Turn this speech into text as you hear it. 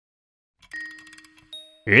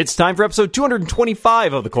It's time for episode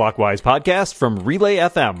 225 of the Clockwise podcast from Relay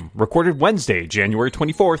FM, recorded Wednesday, January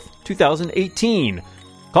 24th, 2018.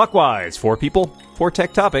 Clockwise, 4 people, 4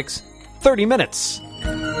 tech topics, 30 minutes.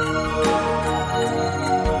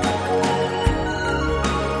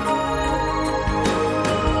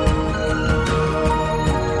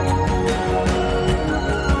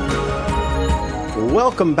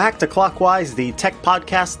 Welcome back to Clockwise, the tech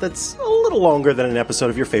podcast that's a little longer than an episode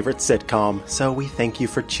of your favorite sitcom, so we thank you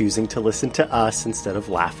for choosing to listen to us instead of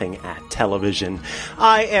laughing at television.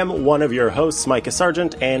 I am one of your hosts, Micah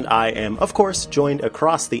Sargent, and I am, of course, joined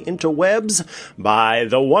across the interwebs by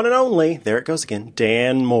the one and only, there it goes again,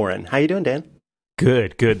 Dan Morin. How you doing, Dan?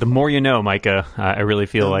 Good. The more you know, Micah. I really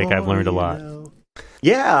feel like I've learned a lot.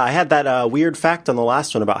 Yeah, I had that weird fact on the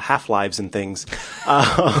last one about half-lives and things.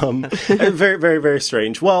 Very, very, very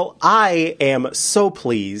strange. Well, I am so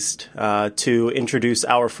pleased to introduce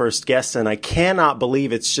our first guest, and I cannot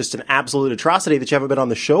believe it's just an absolute atrocity that you haven't been on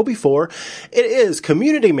the show before. It is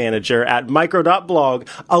community manager at Micro.blog,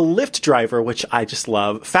 a Lyft driver, which I just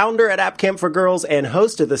love, founder at App Camp for Girls, and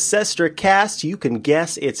host of the Sestra Cast. You can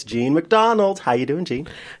guess it's Jean McDonald. How you doing, Jean?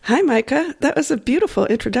 Hi, Micah. That was a beautiful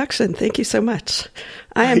introduction. Thank you so much.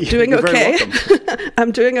 I am doing okay.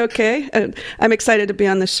 I'm doing okay. And I'm excited to be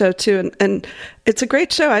on this show, too. And it's a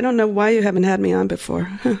great show. I don't know why you haven't had me on before.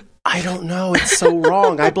 I don't know. It's so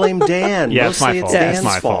wrong. I blame Dan. Yeah, Mostly it's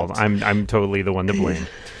my fault. It's my fault. I'm totally the one to blame.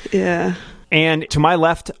 Yeah. And to my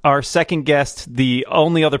left, our second guest, the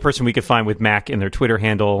only other person we could find with Mac in their Twitter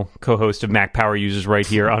handle, co-host of Mac Power Users right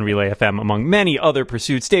here on Relay FM, among many other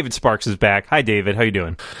pursuits. David Sparks is back. Hi, David. How you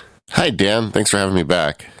doing? Hi, Dan. Thanks for having me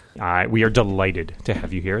back. We are delighted to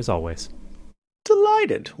have you here, as always.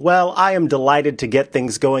 Delighted. Well, I am delighted to get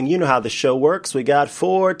things going. You know how the show works. We got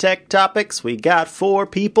 4 tech topics, we got 4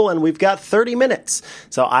 people, and we've got 30 minutes.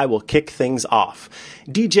 So I will kick things off.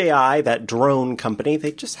 DJI, that drone company,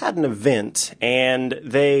 they just had an event, and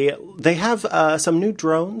they have some new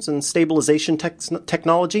drones and stabilization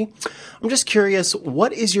technology. I'm just curious,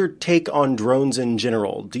 what is your take on drones in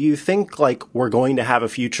general? Do you think, we're going to have a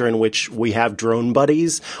future in which we have drone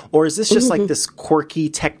buddies? Or is this just like this quirky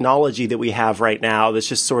technology that we have right now that's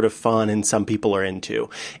just sort of fun and some people are into?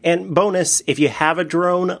 And bonus, if you have a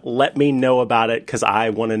drone, let me know about it because I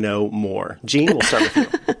want to know more. Jean, we'll start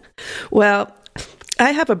with you. Well,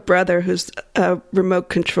 I have a brother who's a remote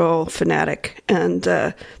control fanatic, and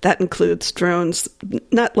that includes drones,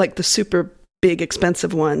 not like the super big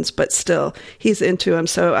expensive ones, but still he's into them.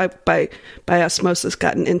 So I, by osmosis,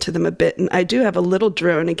 gotten into them a bit. And I do have a little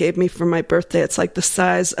drone he gave me for my birthday. It's like the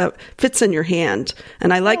size of, fits in your hand.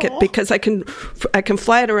 And I like it because I can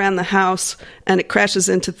fly it around the house and it crashes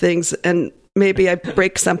into things, and maybe I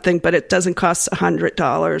break something, but it doesn't cost $100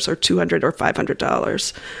 or $200 or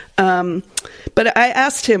 $500. But I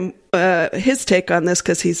asked him his take on this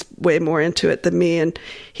because he's way more into it than me. And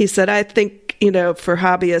he said, I think, for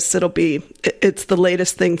hobbyists, it's the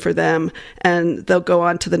latest thing for them, and they'll go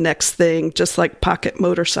on to the next thing, just like pocket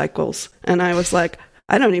motorcycles. And I was like,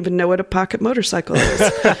 I don't even know what a pocket motorcycle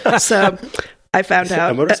is. So I found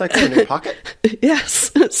out. A motorcycle in your pocket?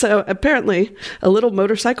 Yes. So apparently a little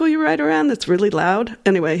motorcycle you ride around that's really loud.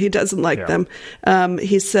 Anyway, he doesn't like them.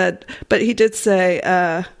 He said, but he did say,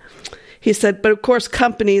 but of course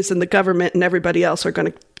companies and the government and everybody else are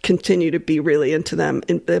going to continue to be really into them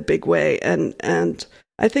in a big way. And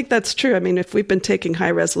I think that's true. I mean, if we've been taking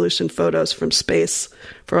high resolution photos from space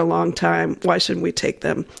for a long time, why shouldn't we take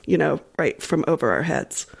them, right from over our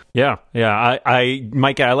heads? Yeah.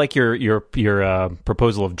 Micah, I like your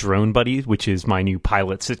proposal of Drone Buddy, which is my new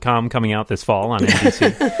pilot sitcom coming out this fall on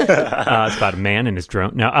NBC. It's about a man and his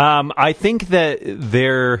drone. Now, I think that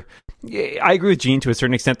I agree with Gene to a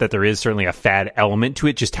certain extent that there is certainly a fad element to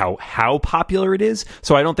it, just how popular it is.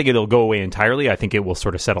 So I don't think it'll go away entirely. I think it will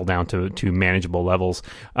sort of settle down to manageable levels.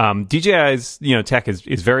 DJI's tech is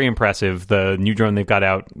very impressive. The new drone they've got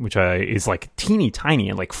out, which is like teeny tiny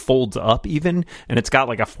and like folds up even, and it's got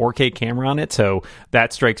like a 4K camera on it. So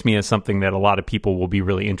that strikes me as something that a lot of people will be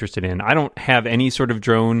really interested in. I don't have any sort of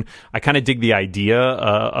drone. I kind of dig the idea.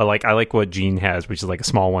 I like what Gene has, which is like a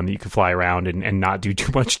small one that you can fly around and not do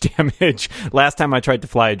too much damage. Last time I tried to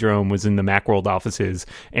fly a drone was in the Macworld offices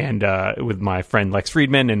and with my friend Lex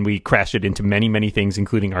Friedman, and we crashed it into many, many things,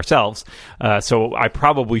 including ourselves. So I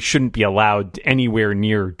probably shouldn't be allowed anywhere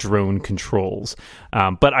near drone controls.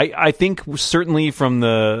 But I think certainly from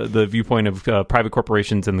the viewpoint of private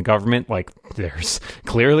corporations and the government, there's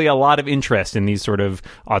clearly a lot of interest in these sort of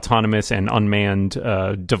autonomous and unmanned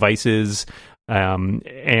devices.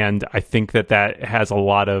 And I think that has a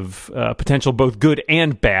lot of potential, both good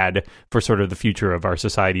and bad, for sort of the future of our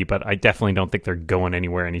society. But I definitely don't think they're going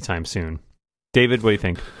anywhere anytime soon. David, what do you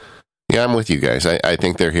think? Yeah, I'm with you guys. I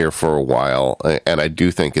think they're here for a while, and I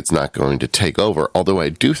do think it's not going to take over, although I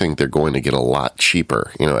do think they're going to get a lot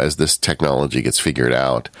cheaper, as this technology gets figured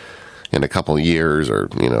out. In a couple of years, or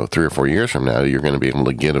 3 or 4 years from now, you're going to be able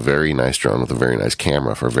to get a very nice drone with a very nice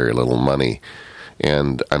camera for very little money.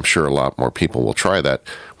 And I'm sure a lot more people will try that.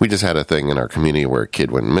 We just had a thing in our community where a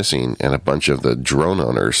kid went missing, and a bunch of the drone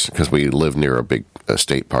owners, because we live near a big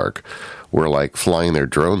state park, were like flying their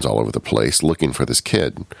drones all over the place looking for this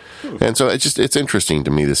kid. And so it's interesting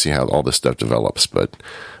to me to see how all this stuff develops. But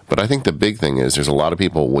I think the big thing is there's a lot of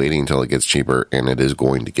people waiting until it gets cheaper, and it is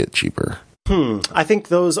going to get cheaper. I think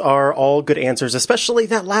those are all good answers, especially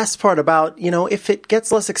that last part about, if it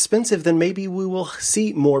gets less expensive, then maybe we will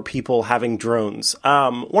see more people having drones.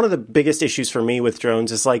 One of the biggest issues for me with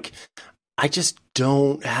drones is I just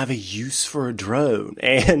don't have a use for a drone.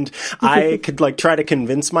 And I could try to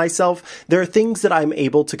convince myself. There are things that I'm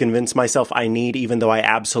able to convince myself I need, even though I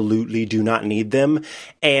absolutely do not need them.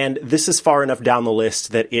 And this is far enough down the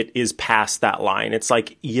list that it is past that line. It's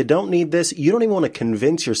you don't need this. You don't even want to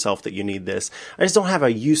convince yourself that you need this. I just don't have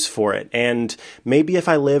a use for it. And maybe if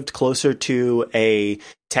I lived closer to a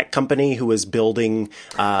tech company who was building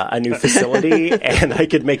a new facility and I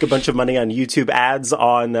could make a bunch of money on YouTube ads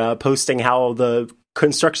on posting how the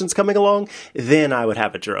construction's coming along, then I would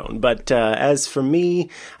have a drone. But as for me,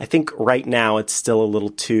 I think right now it's still a little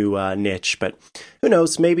too niche, but who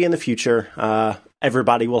knows, maybe in the future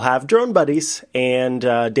everybody will have drone buddies, and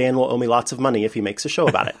Dan will owe me lots of money if he makes a show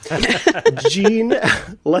about it. Jean,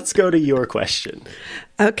 let's go to your question.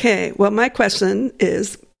 Okay, well, my question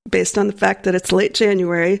is, based on the fact that it's late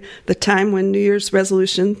January, the time when New Year's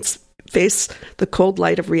resolutions face the cold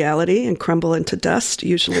light of reality and crumble into dust,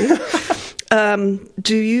 usually.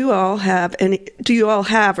 Do you all have,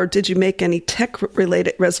 or did you make any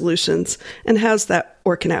tech-related resolutions? And how's that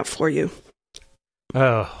working out for you?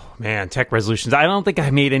 Oh, man, tech resolutions. I don't think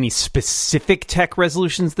I made any specific tech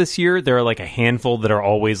resolutions this year. There are a handful that are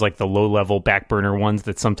always the low-level back burner ones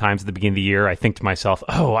that sometimes at the beginning of the year I think to myself,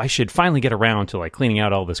 oh, I should finally get around to cleaning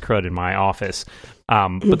out all this crud in my office.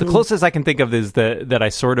 But the closest I can think of is that I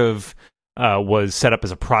sort of was set up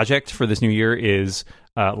as a project for this new year is,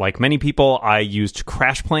 like many people, I used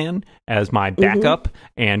CrashPlan as my backup,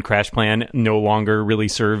 and CrashPlan no longer really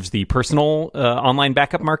serves the personal online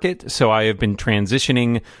backup market. So I have been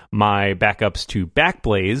transitioning my backups to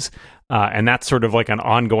Backblaze, and that's sort of an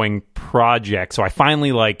ongoing project. So I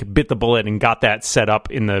finally bit the bullet and got that set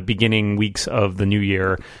up in the beginning weeks of the new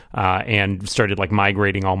year, and started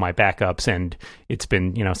migrating all my backups, and it's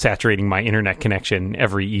been, saturating my internet connection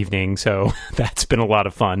every evening. So that's been a lot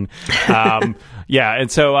of fun. Yeah.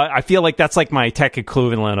 And so I feel that's my tech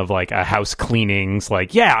equivalent of a house cleanings.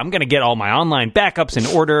 I'm going to get all my online backups in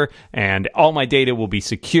order, and all my data will be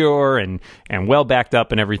secure and well backed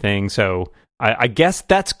up and everything. So I guess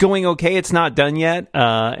that's going okay. It's not done yet,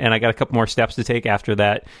 and I got a couple more steps to take after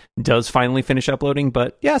that does finally finish uploading.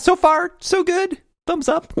 But yeah, so far, so good. Thumbs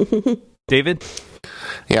up. David?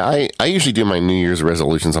 Yeah, I usually do my New Year's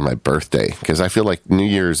resolutions on my birthday, because I feel like New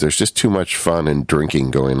Year's, there's just too much fun and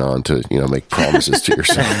drinking going on to, make promises to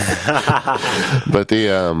yourself. But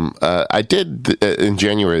I did, in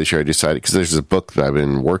January this year, I decided, because there's a book that I've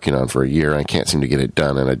been working on for a year, and I can't seem to get it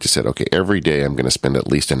done, and I just said, okay, every day I'm going to spend at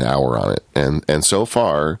least an hour on it. And so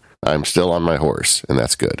far, I'm still on my horse, and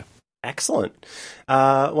that's good. Excellent.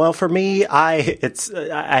 Well, for me, I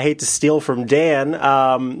hate to steal from Dan,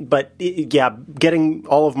 but getting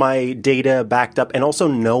all of my data backed up and also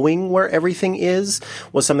knowing where everything is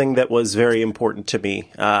was something that was very important to me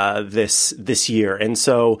this year. And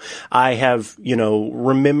so I have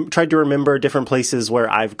tried to remember different places where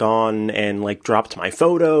I've gone and dropped my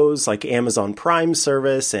photos, like Amazon Prime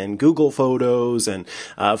service and Google Photos, and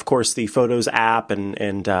of course the Photos app and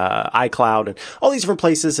iCloud and all these different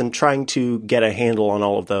places, and trying to get a handle on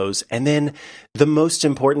all of those. And then the most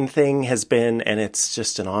important thing has been, and it's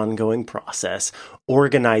just an ongoing process,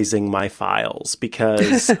 organizing my files,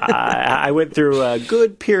 because I went through a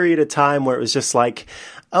good period of time where it was just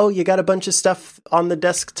oh, you got a bunch of stuff on the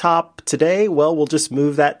desktop today? Well, we'll just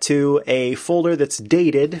move that to a folder that's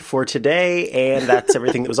dated for today, and that's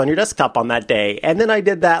everything that was on your desktop on that day. And then I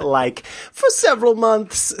did that for several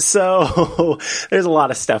months. So there's a lot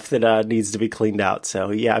of stuff that needs to be cleaned out.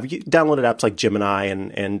 So yeah, I've downloaded apps like Gemini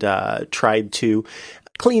and tried to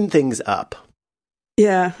clean things up.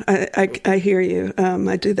 Yeah, I hear you.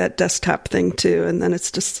 I do that desktop thing too, and then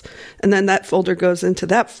then that folder goes into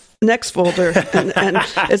that next folder, and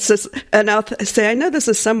it's just, and I'll say, I know this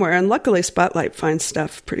is somewhere, and luckily Spotlight finds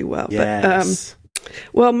stuff pretty well. Yes. But,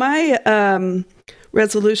 well, my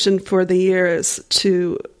resolution for the year is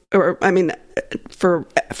for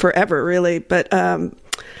forever really, but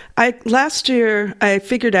last year I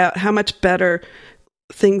figured out how much better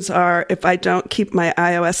things are if I don't keep my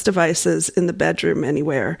iOS devices in the bedroom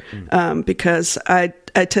anywhere, because I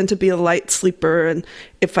tend to be a light sleeper, and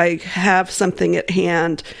if I have something at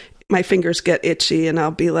hand, my fingers get itchy, and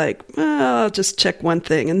I'll be like, I'll just check one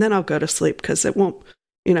thing, and then I'll go to sleep because it won't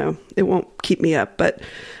keep me up. But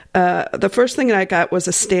the first thing that I got was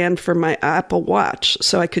a stand for my Apple Watch,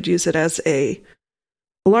 so I could use it as a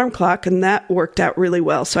alarm clock, and that worked out really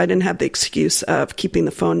well. So I didn't have the excuse of keeping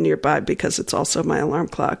the phone nearby because it's also my alarm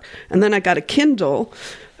clock. And then I got a Kindle,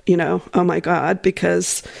 oh my God,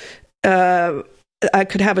 because I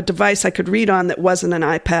could have a device I could read on that wasn't an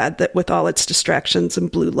iPad, that with all its distractions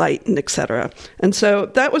and blue light and etc. And so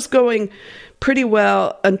that was going pretty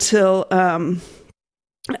well until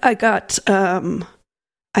I got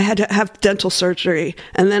I had to have dental surgery,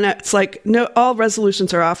 and then it's like, no, all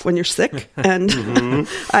resolutions are off when you're sick, and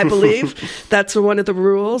I believe that's one of the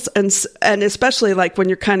rules, and especially like when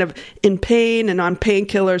you're kind of in pain and on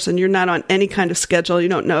painkillers, and you're not on any kind of schedule, you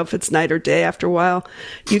don't know if it's night or day. After a while,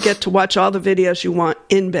 you get to watch all the videos you want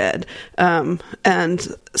in bed,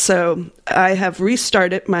 and so I have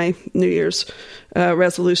restarted my New Year's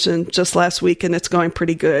resolution just last week, and it's going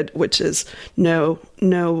pretty good, which is no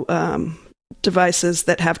devices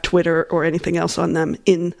that have Twitter or anything else on them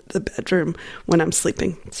in the bedroom when I'm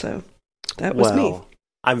sleeping. So that was me.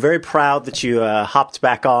 I'm very proud that you hopped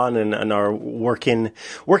back on and are working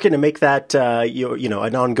to make that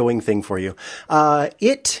an ongoing thing for you.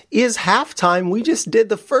 It is halftime. We just did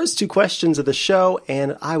the first two questions of the show,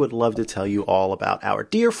 and I would love to tell you all about our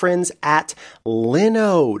dear friends at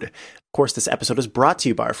Linode. Of course, this episode is brought to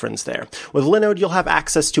you by our friends there. With Linode, you'll have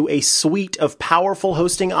access to a suite of powerful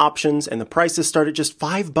hosting options, and the prices start at just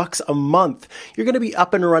 $5 a month. You're going to be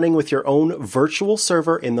up and running with your own virtual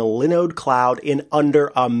server in the Linode cloud in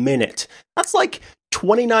under a minute. That's like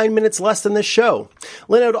 29 minutes less than this show.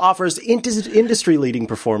 Linode offers industry-leading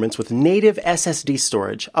performance with native SSD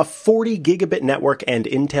storage, a 40 gigabit network, and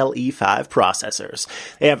Intel E5 processors.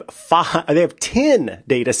 They have 10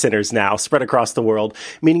 data centers now spread across the world,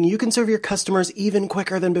 meaning you can serve your customers even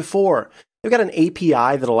quicker than before. They've got an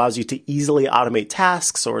API that allows you to easily automate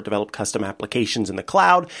tasks or develop custom applications in the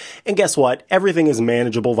cloud. And guess what? Everything is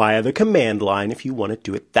manageable via the command line if you want to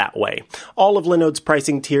do it that way. All of Linode's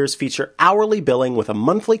pricing tiers feature hourly billing with a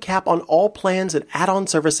monthly cap on all plans and add-on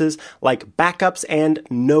services like backups and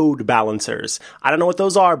node balancers. I don't know what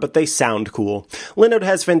those are, but they sound cool. Linode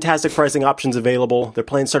has fantastic pricing options available. Their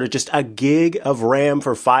plans start at just a gig of RAM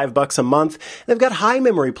for $5 a month. They've got high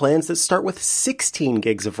memory plans that start with 16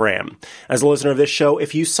 gigs of RAM. As a listener of this show,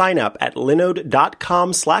 if you sign up at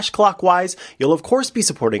linode.com/clockwise, you'll of course be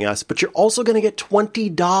supporting us, but you're also going to get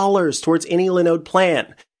 $20 towards any Linode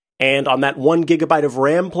plan. And on that 1 gigabyte of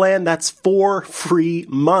RAM plan, that's 4 free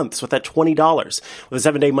months with that $20. With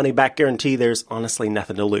a 7-day money-back guarantee, there's honestly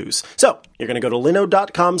nothing to lose. So, you're going to go to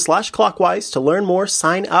linode.com/clockwise to learn more,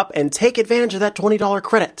 sign up, and take advantage of that $20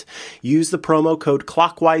 credit. Use the promo code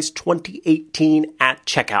clockwise2018 at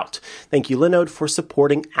checkout. Thank you, Linode, for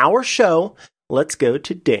supporting our show. Let's go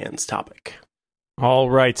to Dan's topic. All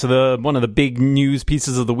right, so one of the big news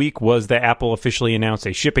pieces of the week was that Apple officially announced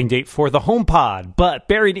a shipping date for the HomePod, but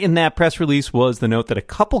buried in that press release was the note that a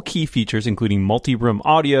couple key features, including multi-room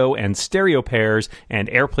audio and stereo pairs and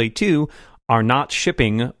AirPlay 2, are not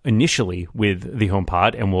shipping initially with the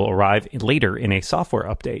HomePod and will arrive later in a software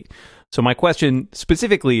update. So my question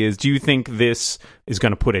specifically is, do you think this is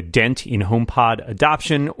going to put a dent in HomePod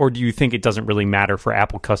adoption, or do you think it doesn't really matter for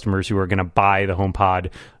Apple customers who are going to buy the HomePod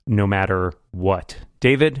no matter what?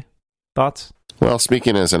 David, thoughts? Well,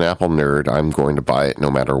 speaking as an Apple nerd, I'm going to buy it no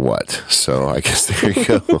matter what. So I guess there you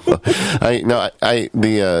go.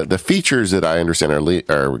 The features that I understand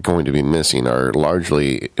are going to be missing are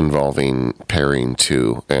largely involving pairing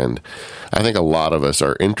too, and I think a lot of us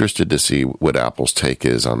are interested to see what Apple's take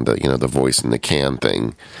is on the voice in the can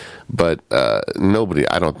thing. But I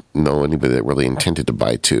don't know anybody that really intended to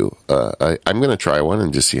buy two. I'm going to try one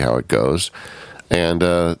and just see how it goes,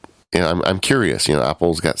 and. I'm curious.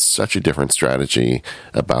 Apple's got such a different strategy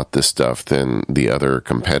about this stuff than the other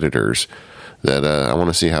competitors that I want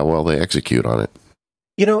to see how well they execute on it.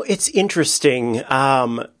 It's interesting.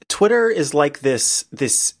 Twitter is like this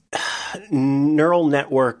neural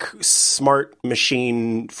network smart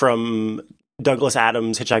machine from Douglas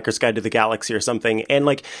Adams' Hitchhiker's Guide to the Galaxy or something. And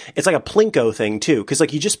like, it's like a Plinko thing too. Cause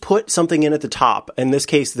like you just put something in at the top. In this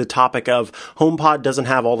case, the topic of HomePod doesn't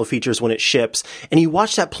have all the features when it ships. And you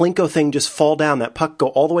watch that Plinko thing just fall down, that puck go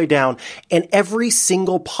all the way down. And every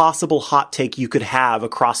single possible hot take you could have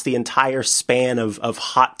across the entire span of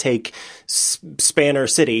hot take Spanner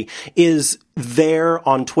City is there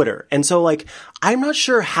on Twitter. And so like, I'm not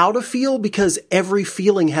sure how to feel because every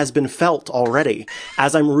feeling has been felt already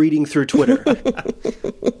as I'm reading through Twitter.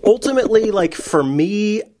 Ultimately, like for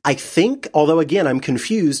me, I think, although again, I'm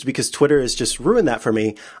confused because Twitter has just ruined that for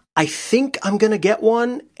me. I think I'm going to get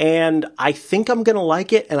one and I think I'm going to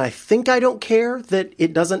like it. And I think I don't care that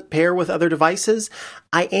it doesn't pair with other devices.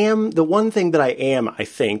 The one thing that I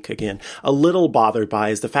think, again, a little bothered by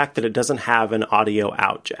is the fact that it doesn't have an audio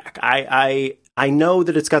out jack. I know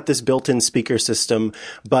that it's got this built-in speaker system,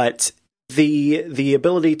 but the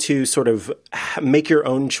ability to sort of make your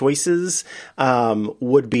own choices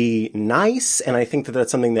would be nice, and I think that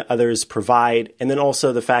that's something that others provide. And then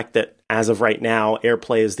also the fact that as of right now,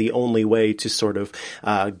 AirPlay is the only way to sort of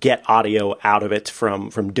get audio out of it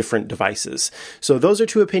from different devices. So those are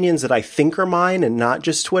two opinions that I think are mine and not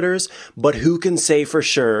just Twitter's, but who can say for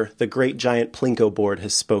sure the great giant Plinko board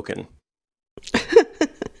has spoken?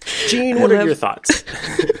 Gene, what are your thoughts?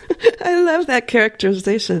 I love that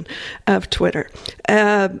characterization of Twitter.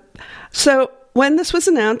 So when this was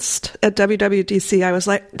announced at WWDC, I was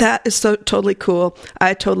like, that is so totally cool.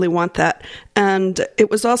 I totally want that. And it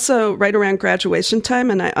was also right around graduation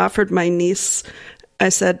time, and I offered my niece, I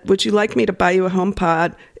said, would you like me to buy you a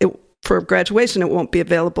HomePod? For graduation, it won't be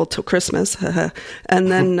available till Christmas.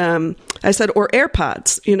 And then I said, or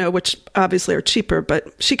AirPods, which obviously are cheaper,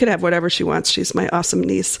 but she could have whatever she wants. She's my awesome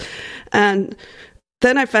niece. And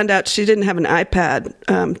then I found out she didn't have an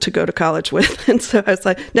iPad to go to college with. And so I was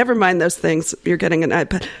like, never mind those things. You're getting an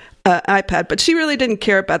iPad. But she really didn't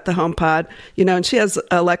care about the HomePod, and she has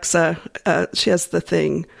Alexa. She has the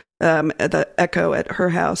thing, the Echo at her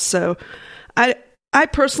house. So I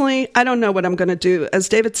personally, I don't know what I'm going to do. As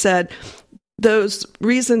David said, those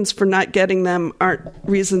reasons for not getting them aren't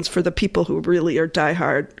reasons for the people who really are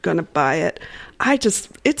diehard going to buy it.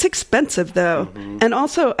 It's expensive though. Mm-hmm. And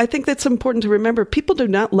also I think that's important to remember. People do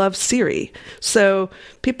not love Siri. So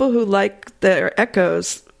people who like their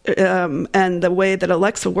Echoes, and the way that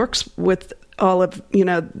Alexa works with all of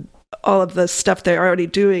the stuff they're already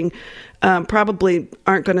doing, probably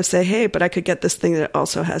aren't going to say, hey, but I could get this thing that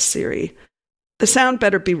also has Siri. The sound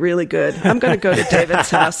better be really good. I'm going to go to David's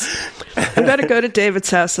house. I'm going to go to David's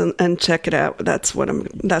house and check it out. That's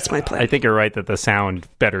my plan. I think you're right that the sound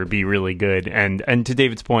better be really good. And to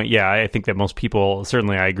David's point, yeah, I think that most people,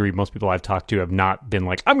 certainly I agree, most people I've talked to have not been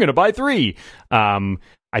like, I'm going to buy 3.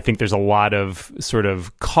 I think there's a lot of sort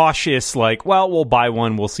of cautious, like, well, we'll buy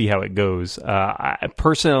one, we'll see how it goes. I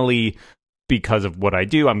personally, because of what I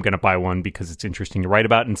do, I'm going to buy one because it's interesting to write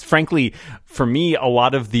about. And frankly, for me, a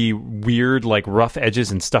lot of the weird, like rough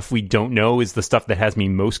edges and stuff we don't know is the stuff that has me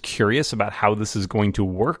most curious about how this is going to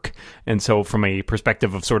work. And so from a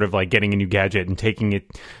perspective of sort of like getting a new gadget and taking it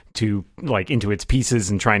to like into its pieces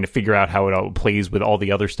and trying to figure out how it all plays with all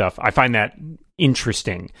the other stuff, I find that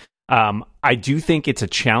interesting. I do think it's a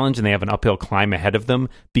challenge and they have an uphill climb ahead of them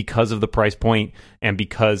because of the price point and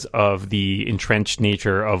because of the entrenched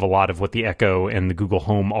nature of a lot of what the Echo and the Google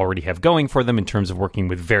Home already have going for them in terms of working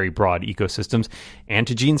with very broad ecosystems. And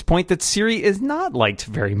to Gene's point that Siri is not liked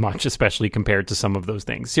very much, especially compared to some of those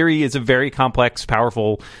things. Siri is a very complex,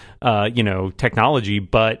 powerful, technology,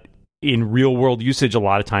 but in real world usage, a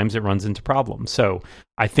lot of times it runs into problems. So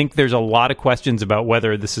I think there's a lot of questions about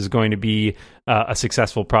whether this is going to be a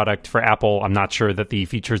successful product for Apple. I'm not sure that the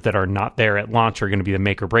features that are not there at launch are going to be the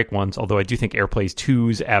make or break ones, although I do think AirPlay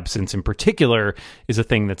 2's absence in particular is a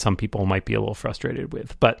thing that some people might be a little frustrated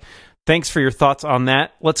with. But thanks for your thoughts on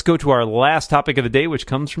that. Let's go to our last topic of the day, which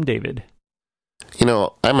comes from David.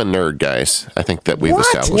 I'm a nerd, guys. I think that we've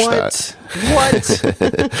established that.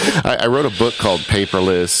 I wrote a book called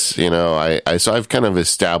Paperless. So I've kind of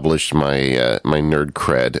established my my nerd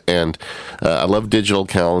cred, and I love digital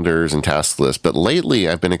calendars and task lists. But lately,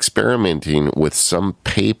 I've been experimenting with some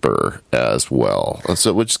paper as well.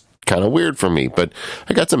 So which is kind of weird for me, but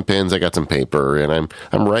I got some pens, I got some paper, and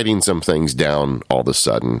I'm writing some things down all of a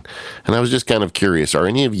sudden. And I was just kind of curious: are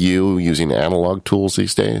any of you using analog tools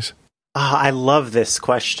these days? I love this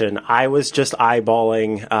question. I was just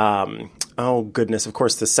eyeballing, oh goodness, of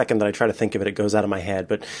course, the second that I try to think of it, it goes out of my head.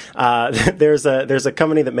 But there's a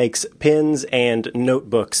company that makes pens and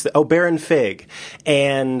notebooks. Oh, Baron Fig.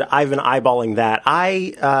 And I've been eyeballing that.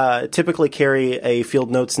 I typically carry a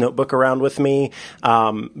Field Notes notebook around with me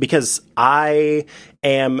because I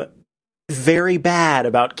am very bad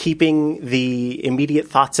about keeping the immediate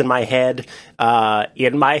thoughts in my head,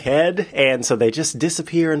 and so they just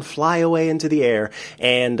disappear and fly away into the air.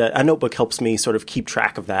 And a notebook helps me sort of keep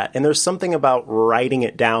track of that. And there's something about writing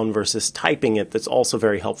it down versus typing it that's also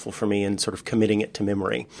very helpful for me in sort of committing it to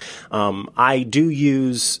memory. I do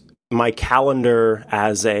use my calendar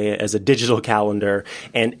as a digital calendar,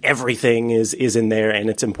 and everything is in there, and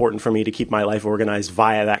it's important for me to keep my life organized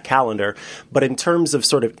via that calendar. But in terms of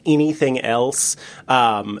sort of anything else,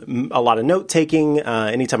 a lot of note taking,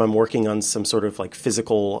 anytime I'm working on some sort of like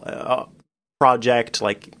physical project,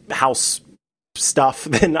 like house stuff,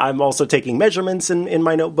 then I'm also taking measurements in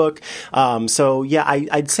my notebook. So yeah,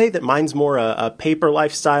 I'd say that mine's more a paper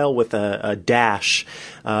lifestyle with a dash,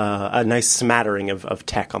 a nice smattering of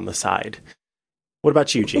tech on the side. What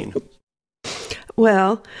about you, Jean?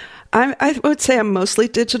 Well, I would say I'm mostly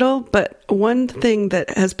digital, but one thing that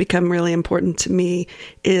has become really important to me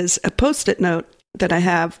is a Post-it note that I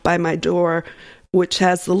have by my door, which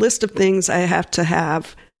has the list of things I have to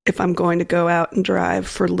have if I'm going to go out and drive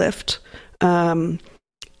for Lyft.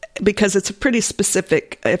 Because it's pretty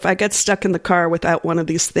specific. If I get stuck in the car without one of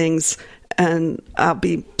these things, and I'll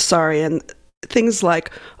be sorry. And things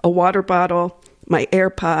like a water bottle, my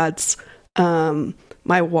AirPods,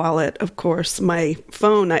 my wallet, of course, my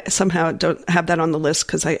phone. I somehow don't have that on the list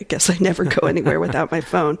because I guess I never go anywhere without my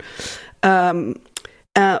phone.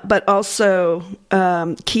 But also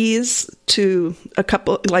keys to a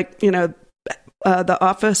couple, like, the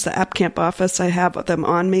office, the App Camp office, I have them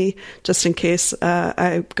on me just in case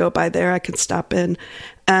I go by there. I can stop in.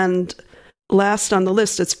 And last on the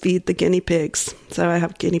list is feed the guinea pigs. So I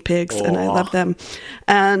have guinea pigs and I love them.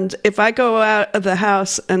 And if I go out of the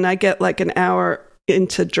house and I get like an hour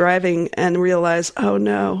into driving and realize, oh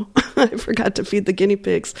no, I forgot to feed the guinea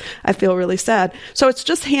pigs, I feel really sad. So it's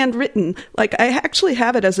just handwritten. Like I actually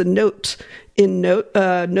have it as a note in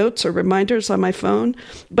notes or reminders on my phone.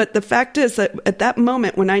 But the fact is that at that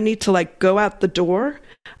moment when I need to like go out the door,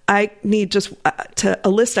 I need just a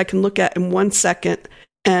list I can look at in 1 second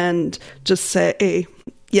and just say, hey,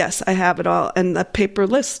 yes, I have it all. And the paper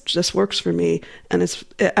list just works for me. And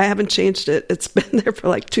I haven't changed it. It's been there for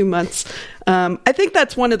like 2 months. I think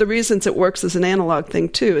that's one of the reasons it works as an analog thing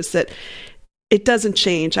too, is that it doesn't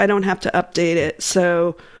change. I don't have to update it.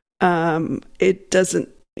 So it doesn't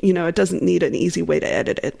need an easy way to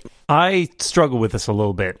edit it. I struggle with this a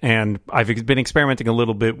little bit, and I've been experimenting a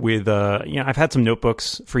little bit with, I've had some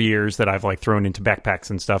notebooks for years that I've like thrown into backpacks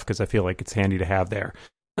and stuff because I feel like it's handy to have there.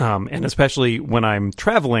 And especially when I'm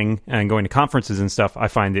traveling and going to conferences and stuff, I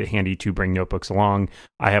find it handy to bring notebooks along.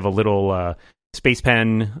 I have a little space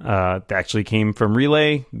pen that actually came from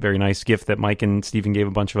Relay. Very nice gift that Mike and Stephen gave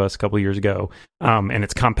a bunch of us a couple of years ago. And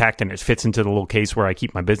it's compact and it fits into the little case where I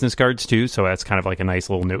keep my business cards too. So that's kind of like a nice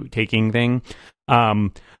little note-taking thing.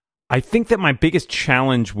 I think that my biggest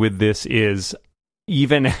challenge with this is,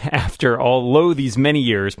 even after although these many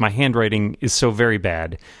years, my handwriting is so very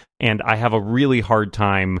bad. And I have a really hard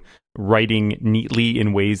time writing neatly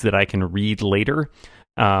in ways that I can read later.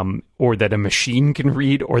 Or that a machine can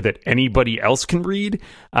read, or that anybody else can read.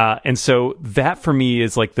 And so that for me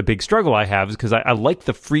is like the big struggle I have, is because I like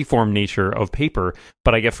the freeform nature of paper,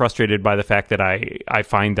 but I get frustrated by the fact that I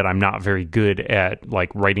find that I'm not very good at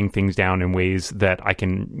like writing things down in ways that I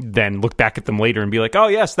can then look back at them later and be like, oh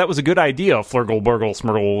yes, that was a good idea, flurgle, burgle,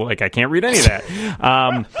 smurgle, like I can't read any of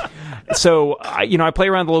that. So I play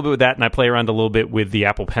around a little bit with that, and I play around a little bit with the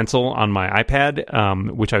Apple Pencil on my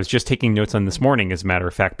iPad, which I was just taking notes on this morning, as a matter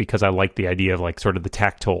of fact, because I like the idea of like sort of the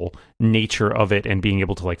tactile nature of it and being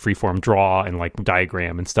able to like freeform draw and like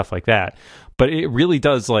diagram and stuff like that. But it really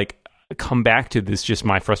does like come back to this, just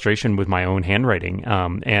my frustration with my own handwriting.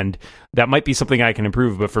 And that might be something I can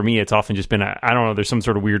improve, but for me, it's often just been, I don't know, there's some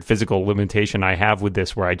sort of weird physical limitation I have with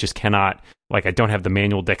this where I just cannot, like, I don't have the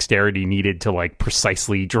manual dexterity needed to like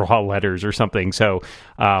precisely draw letters or something. So,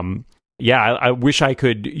 I wish I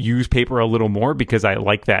could use paper a little more because I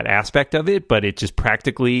like that aspect of it, but it just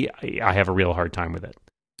practically, I have a real hard time with it.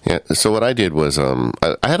 Yeah. So what I did was, I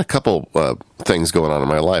had a couple things going on in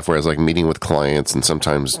my life where I was like meeting with clients, and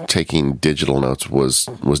sometimes taking digital notes was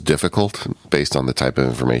difficult based on the type of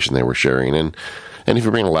information they were sharing. And if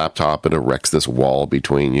you bring a laptop, it erects this wall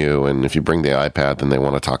between you. And if you bring the iPad, then they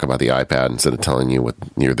want to talk about the iPad instead of telling you what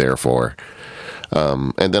you're there for.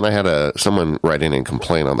 And then I had someone write in and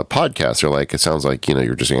complain on the podcast. They're like, it sounds like,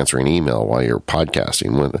 you're just answering email while you're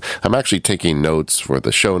podcasting. I'm actually taking notes for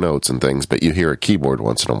the show notes and things, but you hear a keyboard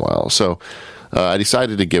once in a while. So I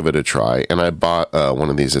decided to give it a try, and I bought one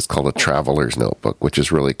of these. It's called a Traveler's Notebook, which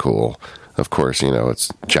is really cool. Of course, it's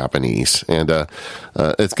Japanese, and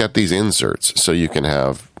it's got these inserts, so you can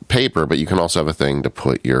have paper, but you can also have a thing to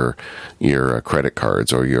put your credit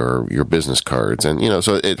cards or your business cards, and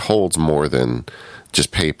so it holds more than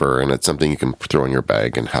just paper, and it's something you can throw in your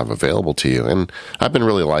bag and have available to you. And I've been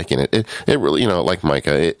really liking it. It really, like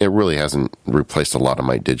Micah, it really hasn't replaced a lot of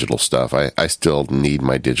my digital stuff. I still need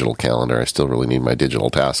my digital calendar. I still really need my digital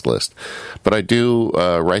task list, but I do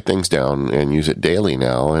write things down and use it daily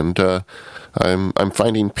now, and I'm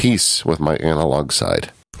finding peace with my analog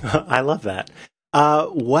side. I love that.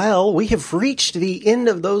 Well, we have reached the end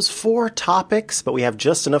of those 4 topics, but we have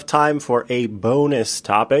just enough time for a bonus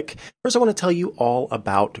topic. First, I want to tell you all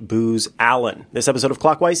about Booz Allen. This episode of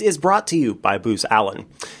Clockwise is brought to you by Booz Allen.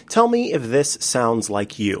 Tell me if this sounds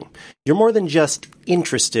like you. You're more than just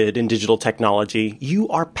interested in digital technology. You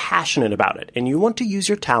are passionate about it, and you want to use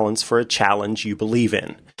your talents for a challenge you believe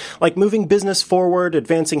in. Like moving business forward,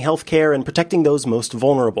 advancing healthcare, and protecting those most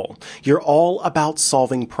vulnerable. You're all about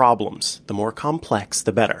solving problems. The more complex,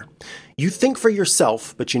 the better. You think for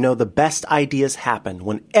yourself, but you know the best ideas happen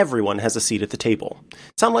when everyone has a seat at the table.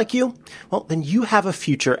 Sound like you? Well, then you have a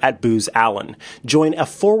future at Booz Allen. Join a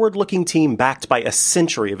forward-looking team backed by a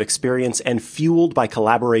century of experience and fueled by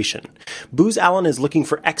collaboration. Booz Allen is looking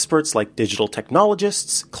for experts like digital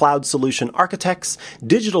technologists, cloud solution architects,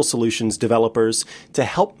 digital solutions developers to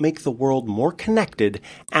help make the world more connected,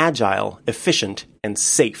 agile, efficient, and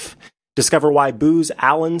safe. Discover why Booz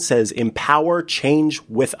Allen says empower change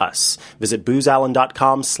with us. Visit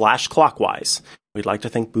boozallen.com/clockwise. We'd like to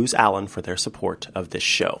thank Booz Allen for their support of this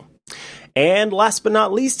show. And last but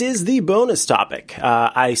not least is the bonus topic.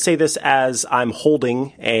 I say this as I'm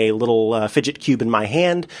holding a little fidget cube in my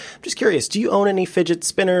hand. I'm just curious, do you own any fidget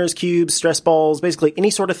spinners, cubes, stress balls, basically any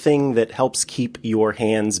sort of thing that helps keep your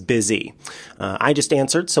hands busy? I just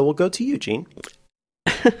answered, so we'll go to you, Gene.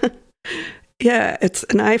 Yeah, it's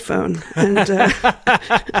an iPhone, and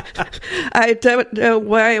I don't know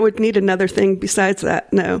why I would need another thing besides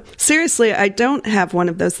that. No, seriously, I don't have one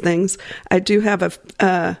of those things. I do have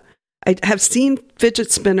I have seen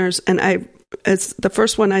fidget spinners, and as the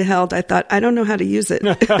first one I held, I thought, I don't know how to use it.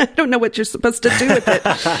 I don't know what you're supposed to do with it.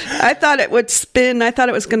 I thought it would spin. I thought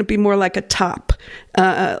it was going to be more like a top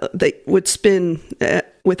that would spin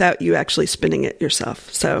without you actually spinning it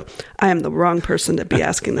yourself. So I am the wrong person to be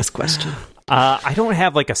asking this question. I don't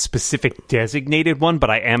have like a specific designated one, but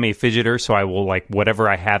I am a fidgeter, so I will whatever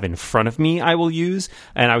I have in front of me, I will use.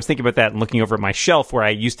 And I was thinking about that and looking over at my shelf where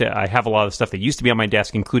I have a lot of stuff that used to be on my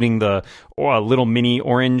desk, including the little mini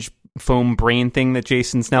orange foam brain thing that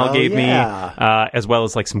Jason Snell gave me, as well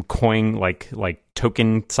as some coin, like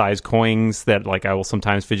token size coins that I will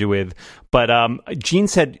sometimes fidget with. But Jean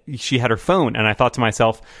said she had her phone, and I thought to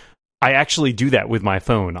myself, I actually do that with my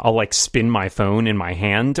phone. I'll spin my phone in my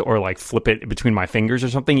hand or flip it between my fingers or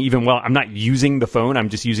something. Even I'm not using the phone. I'm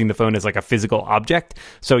just using the phone as a physical object.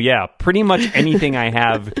 So yeah, pretty much anything I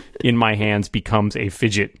have in my hands becomes a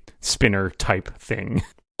fidget spinner type thing.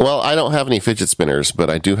 Well, I don't have any fidget spinners, but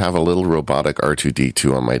I do have a little robotic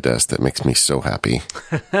R2-D2 on my desk that makes me so happy.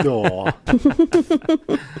 Aww.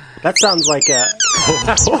 That sounds like a...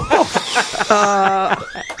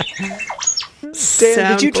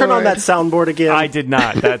 Dan, did you turn on that soundboard again? I did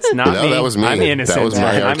not. That's not no, me. That was me. I'm innocent. That was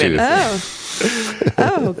my R2.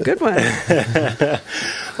 Oh, good one.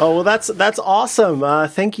 Oh, well, that's awesome.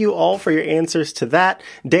 Thank you all for your answers to that.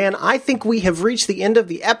 Dan, I think we have reached the end of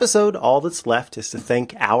the episode. All that's left is to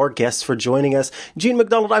thank our guests for joining us. Gene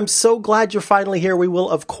McDonald, I'm so glad you're finally here. We will,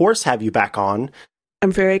 of course, have you back on.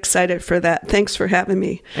 I'm very excited for that. Thanks for having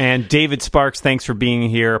me. And David Sparks, thanks for being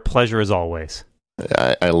here. A pleasure as always.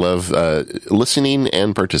 I love listening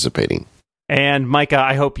and participating. And Micah,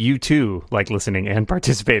 I hope you too like listening and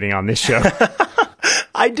participating on this show.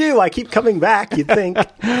 I do. I keep coming back, you'd think.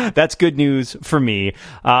 That's good news for me.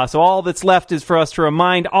 So all that's left is for us to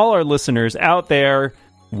remind all our listeners out there,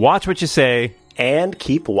 watch what you say. And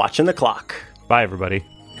keep watching the clock. Bye, everybody.